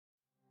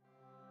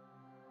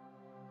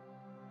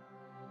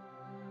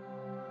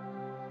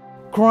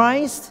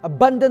Christ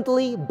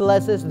abundantly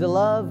blesses the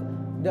love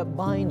that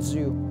binds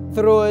you.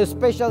 Through a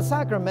special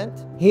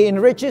sacrament, He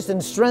enriches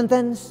and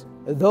strengthens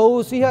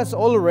those He has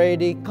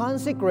already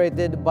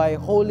consecrated by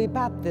holy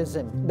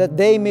baptism, that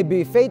they may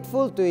be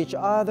faithful to each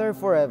other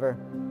forever.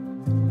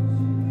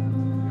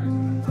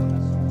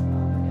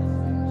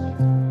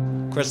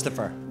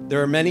 Christopher,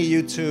 there are many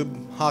YouTube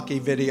hockey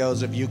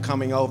videos of you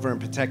coming over and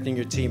protecting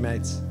your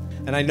teammates,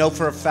 and I know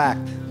for a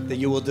fact that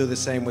you will do the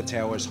same with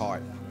Taylor's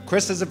heart.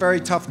 Chris is a very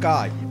tough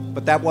guy,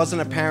 but that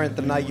wasn't apparent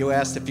the night you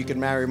asked if you could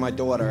marry my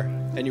daughter,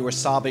 and you were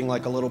sobbing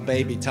like a little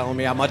baby telling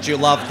me how much you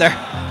loved her.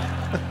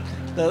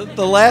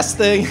 The last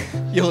thing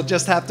you'll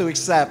just have to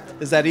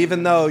accept is that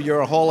even though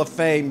you're a Hall of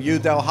Fame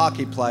UDEL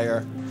hockey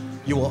player,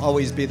 you will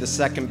always be the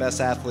second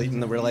best athlete in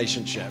the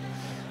relationship.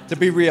 To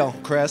be real,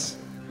 Chris,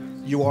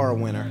 you are a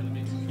winner.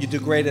 You do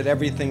great at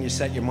everything you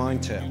set your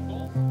mind to.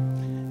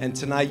 And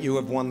tonight you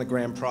have won the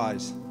grand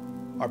prize,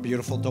 our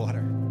beautiful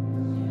daughter.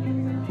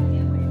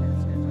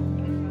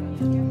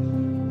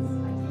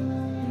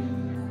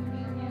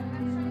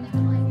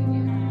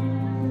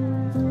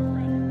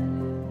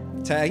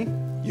 Tay,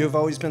 you have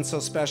always been so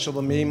special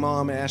to me,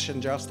 Mom, Ash,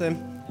 and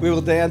Justin. We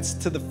will dance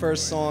to the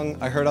first song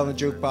I heard on the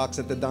jukebox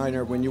at the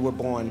diner when you were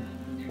born,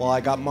 while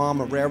I got Mom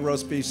a rare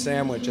roast beef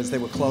sandwich as they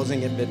were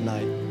closing at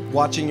midnight.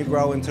 Watching you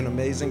grow into an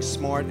amazing,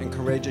 smart, and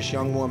courageous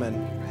young woman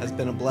has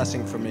been a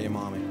blessing for me and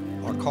Mommy.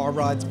 Our car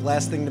rides,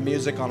 blasting the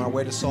music on our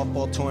way to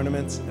softball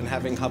tournaments, and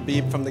having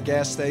Habib from the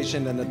gas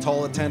station and the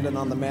toll attendant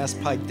on the Mass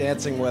Pike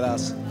dancing with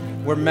us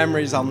were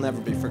memories I'll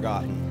never be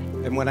forgotten.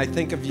 And when I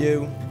think of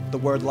you, the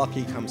word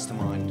lucky comes to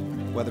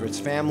mind. Whether it's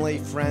family,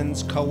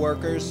 friends,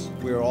 co-workers,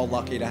 we are all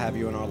lucky to have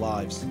you in our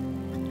lives.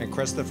 And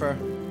Christopher,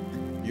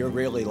 you're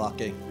really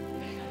lucky.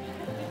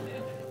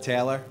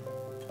 Taylor,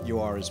 you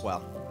are as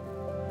well.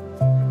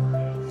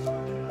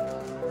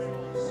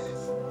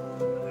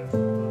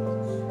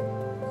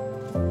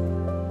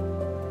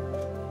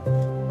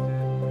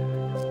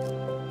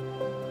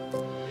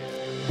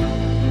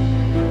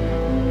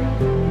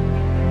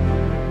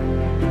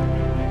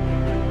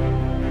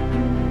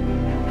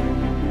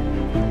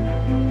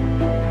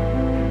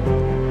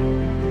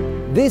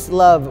 This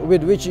love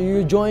with which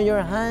you join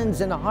your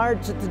hands and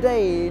hearts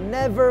today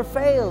never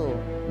fail,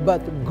 but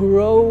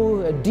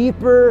grow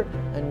deeper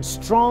and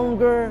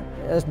stronger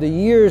as the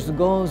years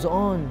goes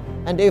on.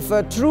 And if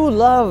a true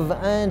love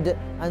and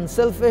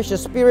unselfish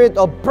spirit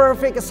of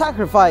perfect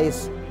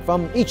sacrifice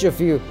from each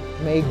of you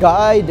may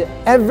guide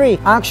every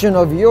action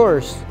of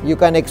yours, you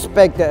can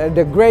expect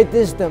the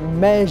greatest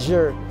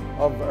measure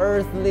of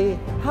earthly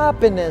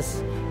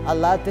happiness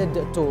allotted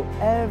to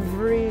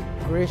every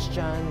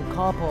Christian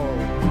couple.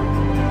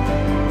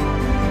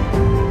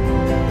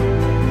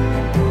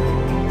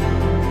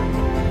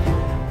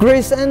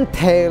 Chris and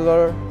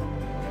Taylor,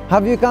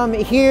 have you come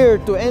here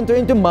to enter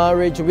into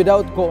marriage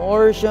without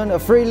coercion,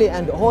 freely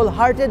and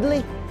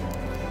wholeheartedly?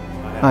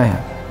 I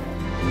have.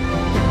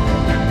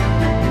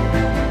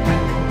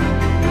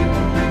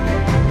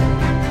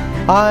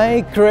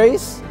 I,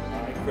 Chris,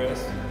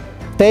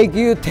 take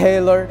you,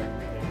 Taylor,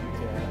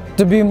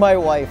 to be my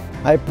wife.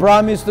 I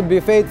promise to be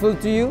faithful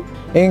to you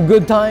in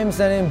good times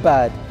and in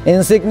bad,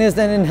 in sickness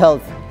and in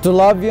health, to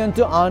love you and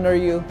to honor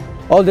you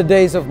all the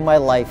days of my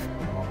life.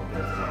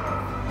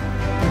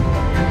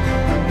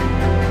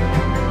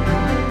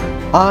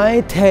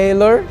 I,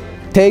 Taylor,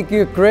 take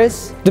you,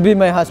 Chris, to be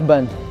my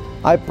husband.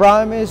 I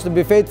promise to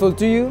be faithful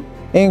to you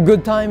in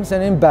good times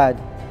and in bad,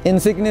 in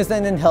sickness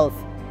and in health,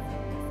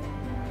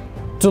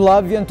 to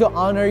love you and to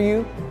honor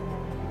you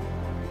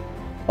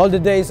all the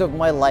days of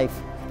my life.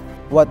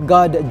 What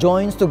God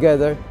joins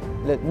together,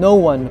 let no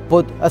one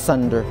put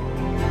asunder.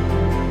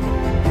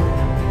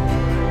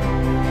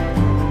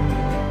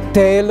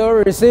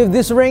 Taylor, receive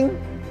this ring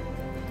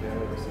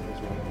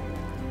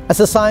as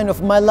a sign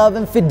of my love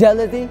and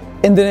fidelity,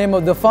 in the name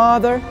of the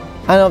Father,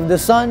 and of the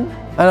Son,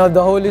 and of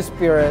the Holy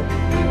Spirit.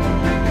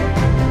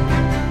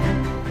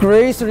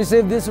 Grace,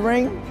 receive this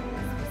ring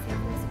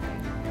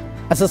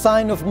as a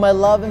sign of my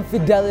love and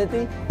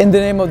fidelity, in the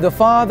name of the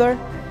Father,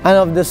 and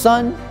of the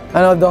Son,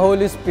 and of the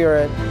Holy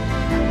Spirit.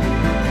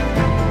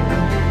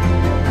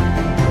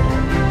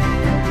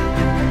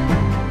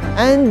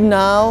 And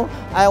now,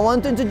 I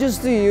want to introduce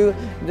to you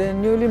the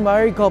newly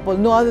married couple,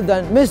 no other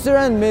than Mr.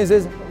 and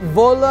Mrs.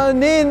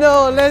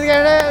 Volanino. Let's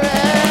get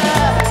it!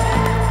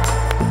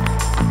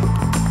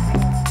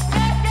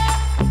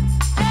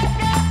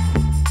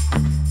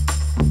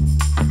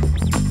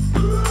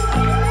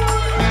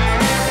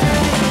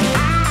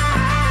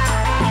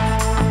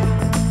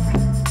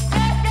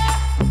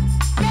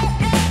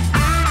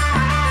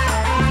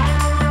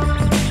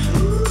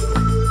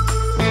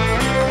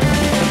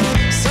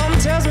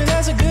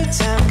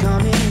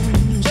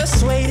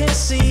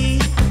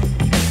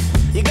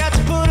 You got to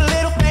put a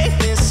little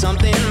faith in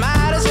something,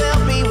 might as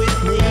well be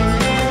with me.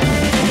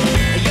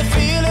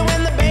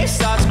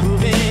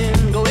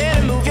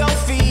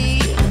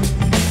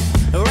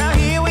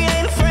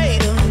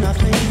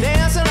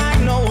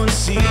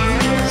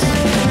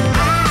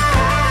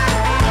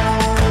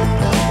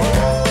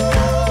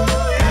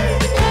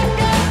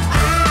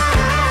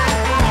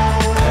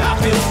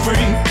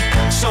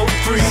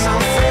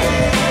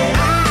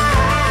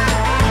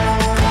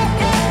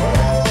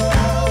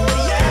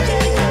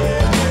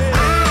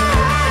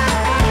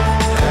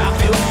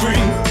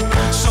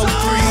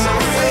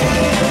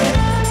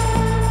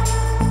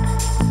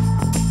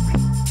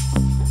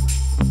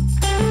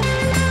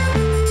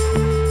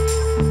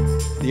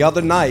 The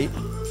other night,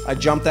 I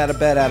jumped out of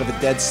bed out of a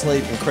dead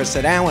sleep, and Chris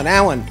said,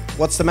 Alan,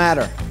 what's the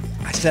matter?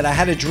 I said, I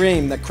had a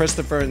dream that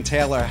Christopher and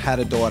Taylor had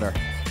a daughter.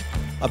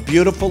 A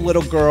beautiful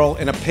little girl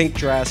in a pink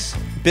dress,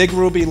 big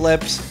ruby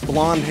lips,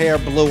 blonde hair,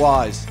 blue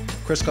eyes.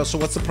 Chris goes, so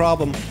what's the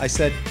problem? I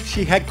said,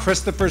 she had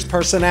Christopher's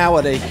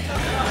personality.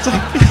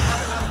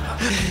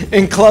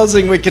 In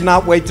closing, we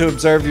cannot wait to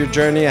observe your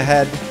journey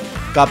ahead.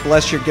 God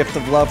bless your gift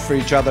of love for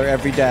each other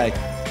every day.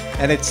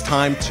 And it's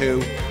time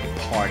to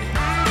party.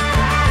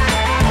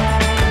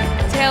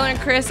 Taylor and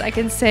Chris, I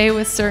can say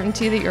with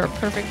certainty that you're a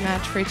perfect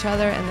match for each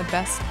other and the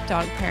best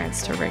dog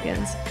parents to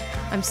Riggins.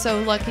 I'm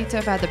so lucky to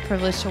have had the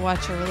privilege to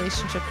watch your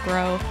relationship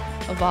grow,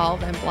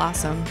 evolve, and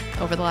blossom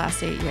over the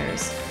last 8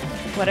 years.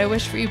 What I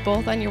wish for you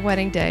both on your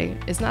wedding day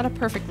is not a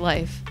perfect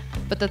life,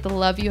 but that the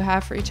love you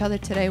have for each other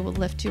today will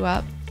lift you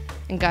up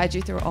and guide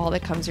you through all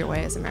that comes your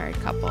way as a married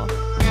couple.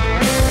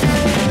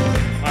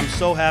 I'm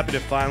so happy to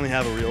finally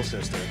have a real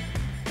sister,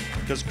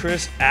 because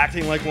Chris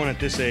acting like one at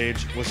this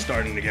age was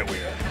starting to get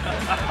weird.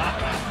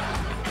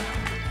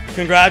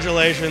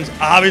 Congratulations.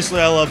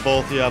 Obviously, I love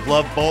both of you. I've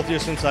loved both of you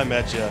since I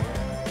met you.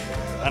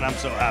 And I'm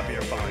so happy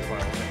you're finally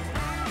part of it.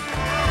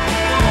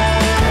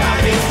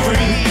 So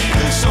free,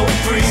 so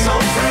free, so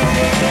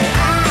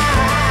free.